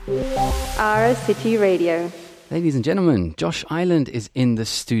Ara City Radio. Ladies and gentlemen, Josh Island is in the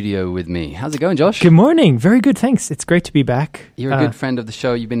studio with me. How's it going, Josh? Good morning. Very good, thanks. It's great to be back. You're a good friend of the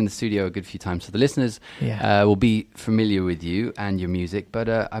show. You've been in the studio a good few times. So the listeners will be familiar with you and your music. But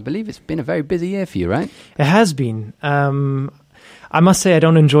I believe it's been a very busy year for you, right? It has been. I must say I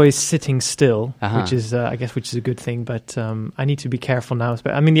don't enjoy sitting still, which is a good thing. But I need to be careful now.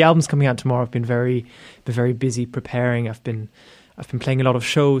 I mean, the album's coming out tomorrow. I've been very busy preparing. I've been playing a lot of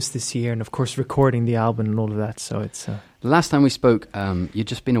shows this year, and of course recording the album and all of that. So it's the last time we spoke, you'd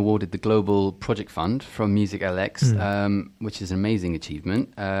just been awarded the Global Project Fund from Music LX, which is an amazing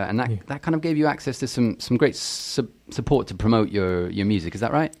achievement, and that kind of gave you access to some great support to promote your music. Is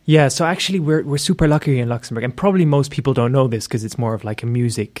that right? Yeah. So actually, we're super lucky in Luxembourg, and probably most people don't know this because it's more of like a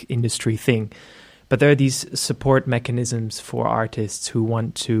music industry thing. But there are these support mechanisms for artists who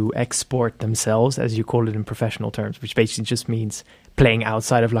want to export themselves, as you call it in professional terms, which basically just means playing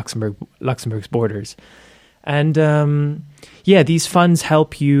outside of Luxembourg's borders. And these funds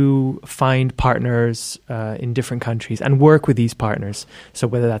help you find partners in different countries and work with these partners. So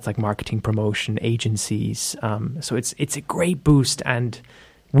whether that's like marketing, promotion, agencies. So it's a great boost, and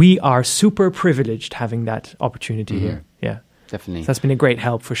we are super privileged having that opportunity here. Yeah. Definitely. So that's been a great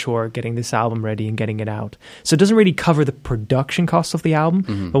help for sure, getting this album ready and getting it out. So it doesn't really cover the production costs of the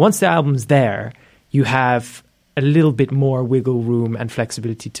album, but once the album's there, you have a little bit more wiggle room and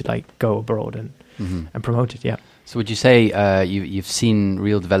flexibility to like go abroad and promote it. Yeah. So would you say you've seen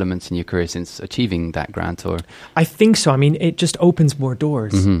real developments in your career since achieving that grant, or? I think so. I mean, it just opens more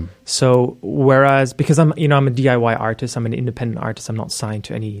doors. So whereas, because I'm a DIY artist, I'm an independent artist, I'm not signed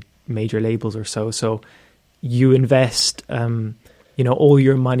to any major labels or so. So you invest, all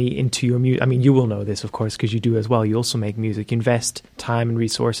your money into your music. I mean, you will know this, of course, because you do as well. You also make music. You invest time and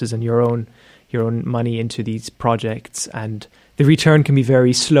resources and your own money into these projects, and the return can be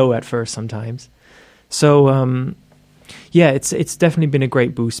very slow at first sometimes. So, it's definitely been a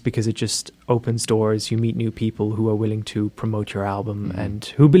great boost because it just opens doors. You meet new people who are willing to promote your album and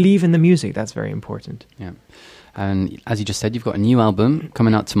who believe in the music. That's very important. Yeah. And as you just said, you've got a new album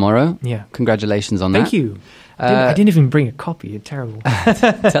coming out tomorrow. Yeah. Congratulations on that. Thank you. I didn't even bring a copy. It's terrible.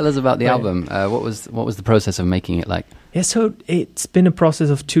 Tell us about the album. What was the process of making it like? Yeah, so it's been a process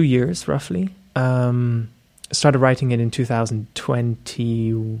of 2 years, roughly. Started writing it in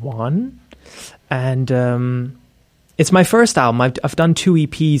 2021. And it's my first album. I've done 2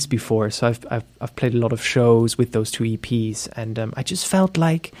 EPs before, so I've played a lot of shows with those 2 EPs. And I just felt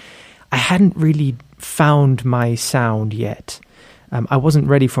like I hadn't really found my sound yet. I wasn't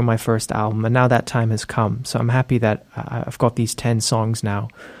ready for my first album, and now that time has come. So I'm happy that I've got these 10 songs now.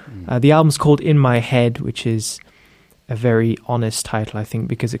 The album's called In My Head, which is a very honest title, I think,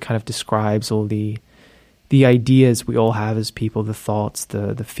 because it kind of describes all the ideas we all have as people, the thoughts,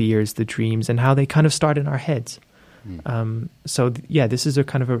 the fears, the dreams, and how they kind of start in our heads. This is a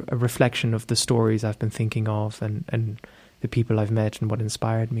kind of a reflection of the stories I've been thinking of and the people I've met and what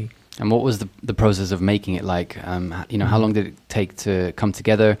inspired me. And what was the process of making it like? How long did it take to come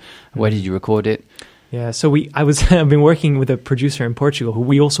together? Where did you record it? Yeah, so I've been working with a producer in Portugal who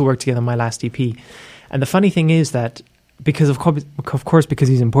we also worked together on my last EP. And the funny thing is that because of course because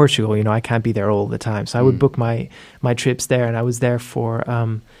he's in Portugal, I can't be there all the time. So I would book my trips there, and I was there for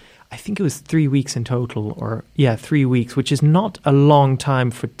I think it was 3 weeks in total, 3 weeks, which is not a long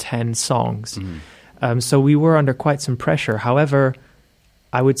time for 10 songs. So we were under quite some pressure. However,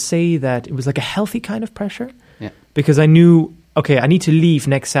 I would say that it was like a healthy kind of pressure, because I knew, okay, I need to leave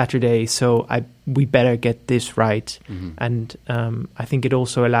next Saturday, so we better get this right. And I think it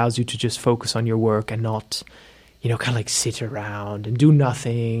also allows you to just focus on your work and not, kind of like sit around and do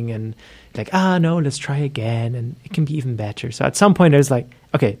nothing and like, no, let's try again. And it can be even better. So at some point I was like,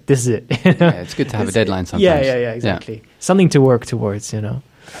 okay, this is it. It's good to have a deadline sometimes. Yeah, exactly. Yeah. Something to work towards, So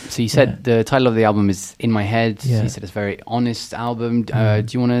you said the title of the album is In My Head. Yeah. So you said it's a very honest album. Do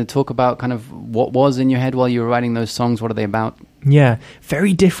you want to talk about kind of what was in your head while you were writing those songs? What are they about? Yeah,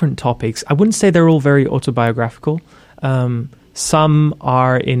 very different topics. I wouldn't say they're all very autobiographical. Some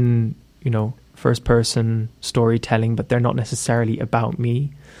are in, first person storytelling, but they're not necessarily about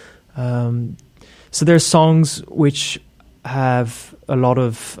me. So there's songs which have a lot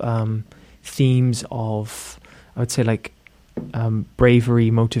of themes of, I would say, like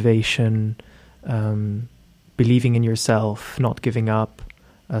bravery, motivation, believing in yourself, not giving up.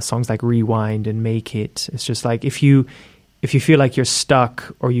 Songs like Rewind and Make It. It's just like if you feel like you're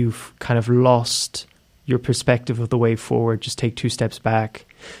stuck or you've kind of lost your perspective of the way forward, just take 2 steps back,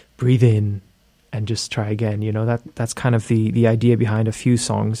 breathe in, and just try again. That's kind of the idea behind a few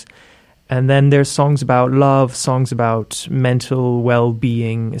songs. And then there's songs about love, songs about mental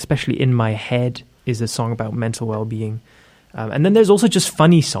well-being, especially In My Head is a song about mental well-being. And then there's also just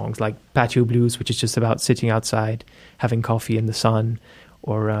funny songs like Patio Blues, which is just about sitting outside, having coffee in the sun,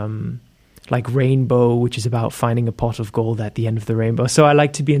 or like Rainbow, which is about finding a pot of gold at the end of the rainbow. So I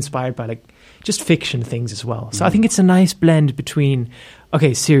like to be inspired by like just fiction things as well. So I think it's a nice blend between,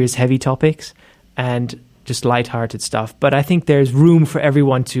 okay, serious, heavy topics and just lighthearted stuff. But I think there's room for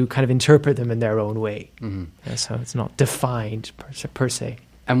everyone to kind of interpret them in their own way. So it's not defined per se.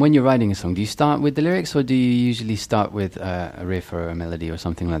 And when you're writing a song, do you start with the lyrics or do you usually start with a riff or a melody or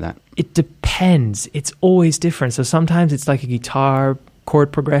something like that? It depends. It's always different. So sometimes it's like a guitar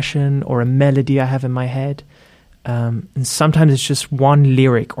chord progression or a melody I have in my head. And sometimes it's just one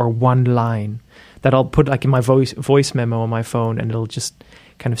lyric or one line that I'll put like in my voice memo on my phone, and it'll just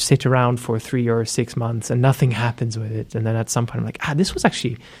kind of sit around for 3 or 6 months and nothing happens with it. And then at some point I'm like, this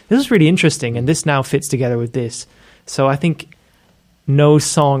was really interesting, and this now fits together with this. So I think no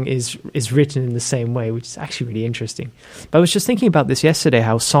song is written in the same way, which is actually really interesting. But I was just thinking about this yesterday,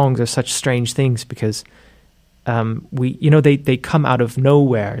 how songs are such strange things, because they come out of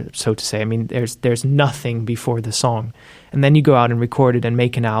nowhere, so to say. I mean, there's nothing before the song, and then you go out and record it and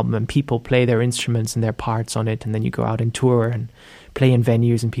make an album, and people play their instruments and their parts on it, and then you go out and tour and play in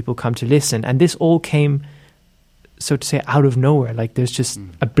venues, and people come to listen. And this all came, so to say, out of nowhere. Like there's just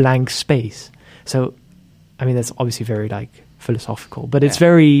a blank space. So, I mean, that's obviously very like philosophical, but it's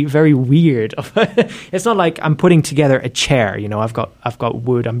very, very weird. It's not like I'm putting together a chair, I've got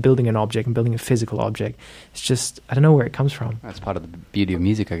wood, I'm building an object, I'm building a physical object. It's just, I don't know where it comes from. That's part of the beauty of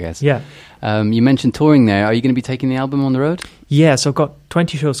music, I guess. Yeah. You mentioned touring there. Are you going to be taking the album on the road? Yeah, so I've got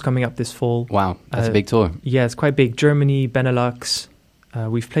 20 shows coming up this fall. Wow, that's a big tour. Yeah, it's quite big. Germany, Benelux.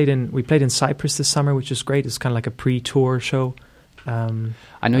 We played in Cyprus this summer, which is great. It's kind of like a pre-tour show.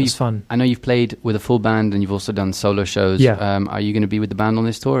 I know fun. I know you've played with a full band and you've also done solo shows. Yeah. Are you going to be with the band on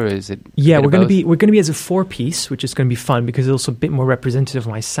this tour, or is it? Yeah, we're going to be as a 4-piece, which is going to be fun because it's also a bit more representative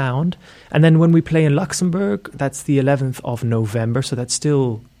of my sound. And then when we play in Luxembourg, that's the 11th of November, so that's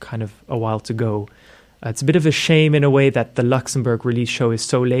still kind of a while to go. It's a bit of a shame in a way that the Luxembourg release show is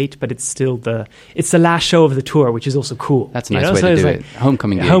so late, but it's still the last show of the tour, which is also cool. That's a nice way to do it.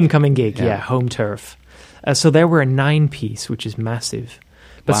 Homecoming gig. Homecoming gig, home turf. So there we're a 9-piece, which is massive.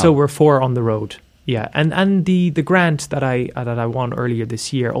 But so we're 4 on the road. Yeah. And the grant that I won earlier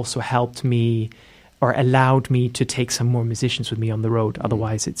this year also helped me, or allowed me to take some more musicians with me on the road.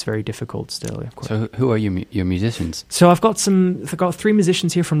 Otherwise it's very difficult still, of course. So who are your musicians? So I've got 3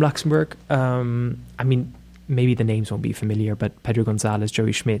 musicians here from Luxembourg. I mean, maybe the names won't be familiar, but Pedro Gonzalez,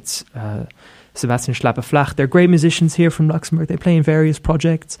 Joey Schmitz, Sebastian Schlapper-Flach. They're great musicians here from Luxembourg. They play in various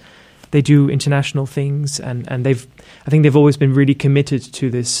projects. They do international things, and I think they've always been really committed to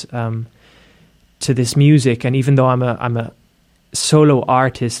this music. And even though I'm a solo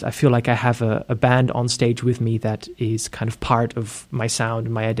artist, I feel like I have a band on stage with me that is kind of part of my sound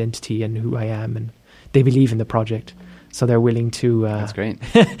and my identity and who I am, and they believe in the project, so they're willing to. That's great.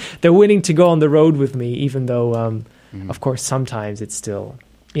 They're willing to go on the road with me, even though, of course, sometimes it's still,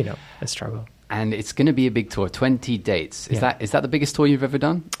 a struggle. And it's going to be a big tour, 20 dates. Is that the biggest tour you've ever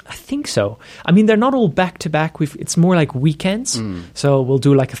done? I think so. I mean, they're not all back to back. It's more like weekends. So we'll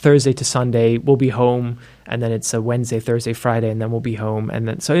do like a Thursday to Sunday. We'll be home, and then it's a Wednesday, Thursday, Friday, and then we'll be home. And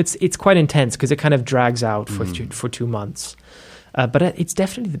then so it's quite intense because it kind of drags out for 2 months. But it's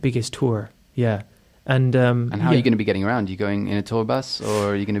definitely the biggest tour. Yeah. And how are you going to be getting around? Are you going in a tour bus,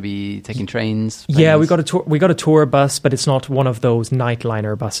 or are you going to be taking trains? Planes? Yeah, we got a tour bus, but it's not one of those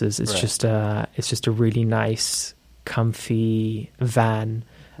nightliner buses. It's just a really nice, comfy van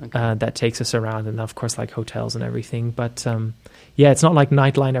that takes us around, and of course like hotels and everything. But it's not like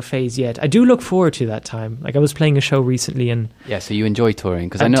nightliner phase yet. I do look forward to that time. Like I was playing a show recently, and so you enjoy touring,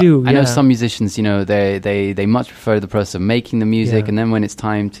 because I know some musicians, they much prefer the process of making the music, and then when it's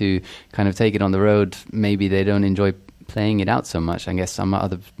time to kind of take it on the road, maybe they don't enjoy playing it out so much. I guess some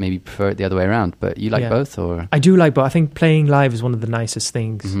others maybe prefer it the other way around. But you like both, or? I do like both. I think playing live is one of the nicest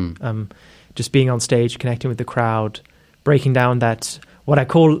things. Just being on stage, connecting with the crowd, breaking down that, what I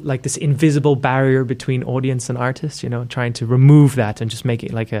call like this invisible barrier between audience and artist, trying to remove that and just make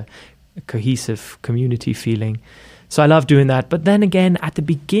it like a cohesive community feeling. So I love doing that. But then again, at the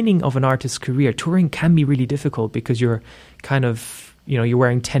beginning of an artist's career, touring can be really difficult because you're kind of, you're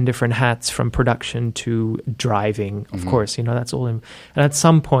wearing 10 different hats, from production to driving, of course, that's all. And at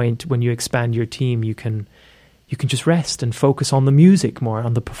some point when you expand your team, you can just rest and focus on the music more,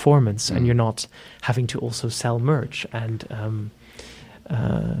 on the performance, and you're not having to also sell merch. And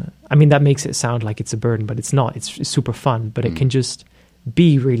I mean, that makes it sound like it's a burden, but it's not. It's super fun, but it can just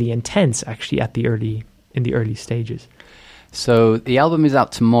be really intense actually in the early stages. So the album is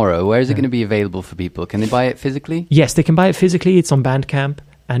out tomorrow. Where is it going to be available for people? Can they buy it physically? Yes, they can buy it physically. It's on Bandcamp.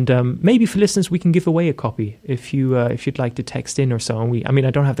 And maybe for listeners, we can give away a copy if you'd like to text in or so. And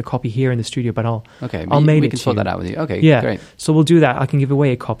I don't have the copy here in the studio, but I'll mail it. We can sort that out with you. Okay, yeah, great. So we'll do that. I can give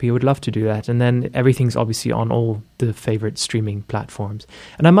away a copy. I would love to do that. And then everything's obviously on all the favorite streaming platforms.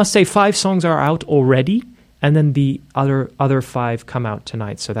 And I must say, 5 songs are out already, and then the other 5 come out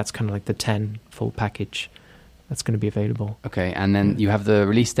tonight. So that's kind of like the 10 full package that's going to be available. Okay, and then you have the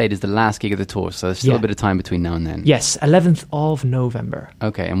release date is the last gig of the tour, so there's still a bit of time between now and then. Yes, 11th of November.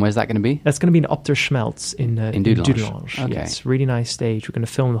 Okay, and where's that going to be? That's going to be in Opterschmelz in Dudelange. Okay. Yes, really nice stage. We're going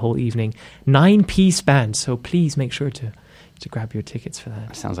to film the whole evening. 9-piece band, so please make sure to grab your tickets for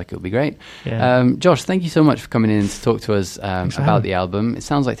that. Sounds like it'll be great. Yeah. Josh, thank you so much for coming in to talk to us about the album. It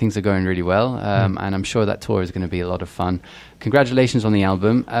sounds like things are going really well, and I'm sure that tour is going to be a lot of fun. Congratulations on the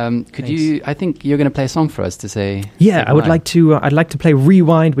album. I think you're going to play a song for us to say... Yeah, I would like to. I'd like to play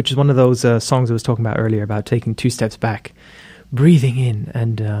Rewind, which is one of those songs I was talking about earlier, about taking 2 steps back, breathing in,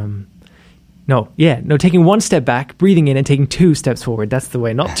 and... taking 1 step back, breathing in, and taking 2 steps forward. That's the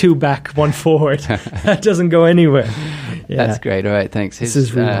way. Not 2 back, 1 forward. That doesn't go anywhere. Yeah. That's great. All right, thanks. This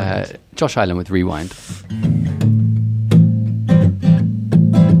is Rewind. Josh Island with Rewind.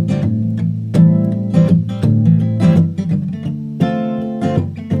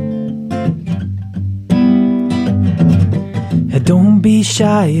 Don't be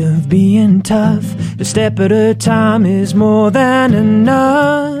shy of being tough. A step at a time is more than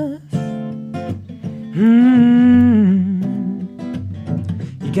enough.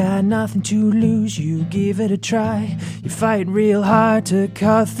 You got nothing to lose, you give it a try. You fight real hard to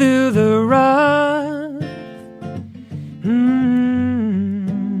cut through the rough.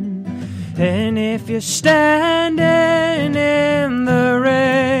 And if you're standing in the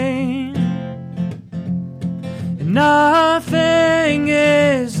rain, nothing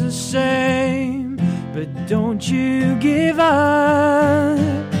is the same, but don't you give up.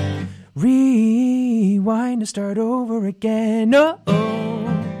 Rewind to start over again.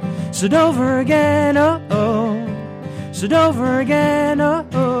 Start over again. Start over again.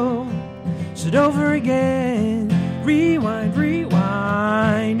 Start over again. Rewind,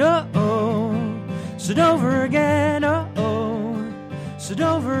 rewind. Start over again. Start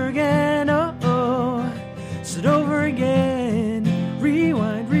over again. Start over again.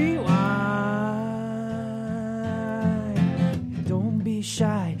 Rewind, rewind. Don't be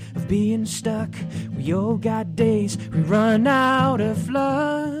shy of being stuck. We all got days we run out of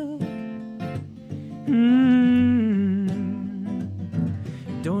luck.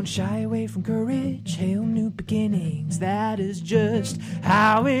 Don't shy away from courage. Hail new beginnings. That is just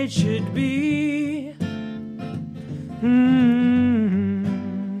how it should be.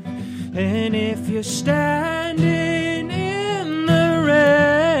 And if you're standing in the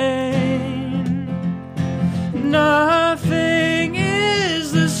rain, nothing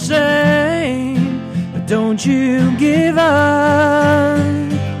is the same, but don't you give up.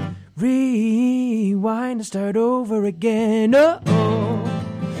 Rewind and start over again.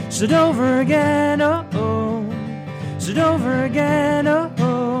 Start over again. Start over again.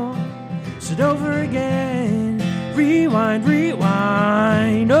 Start over again. Rewind,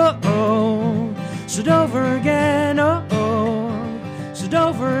 rewind. Start over again. Start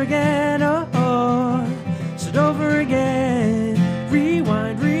over again. Start over again.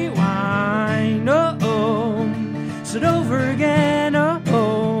 Rewind, rewind. Start over again.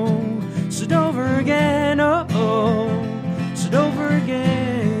 Start over again. Start over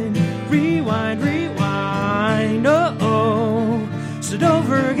again. Rewind, rewind. Start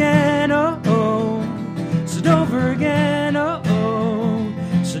over again. Start over again.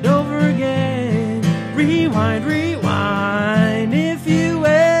 Start over again. Rewind, rewind. If you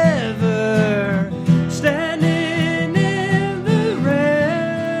ever standing in the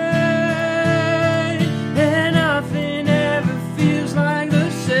rain and nothing ever feels like the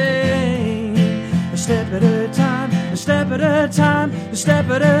same, a step at a time, a step at a time, a step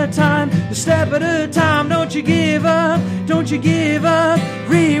at a time, a step at a time. Don't you give up, don't you give up.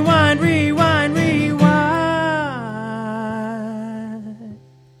 Rewind, rewind, rewind.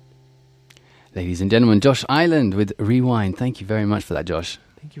 Ladies and gentlemen, Josh Island with Rewind. Thank you very much for that, Josh.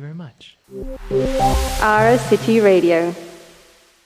 Thank you very much. Ara City Radio.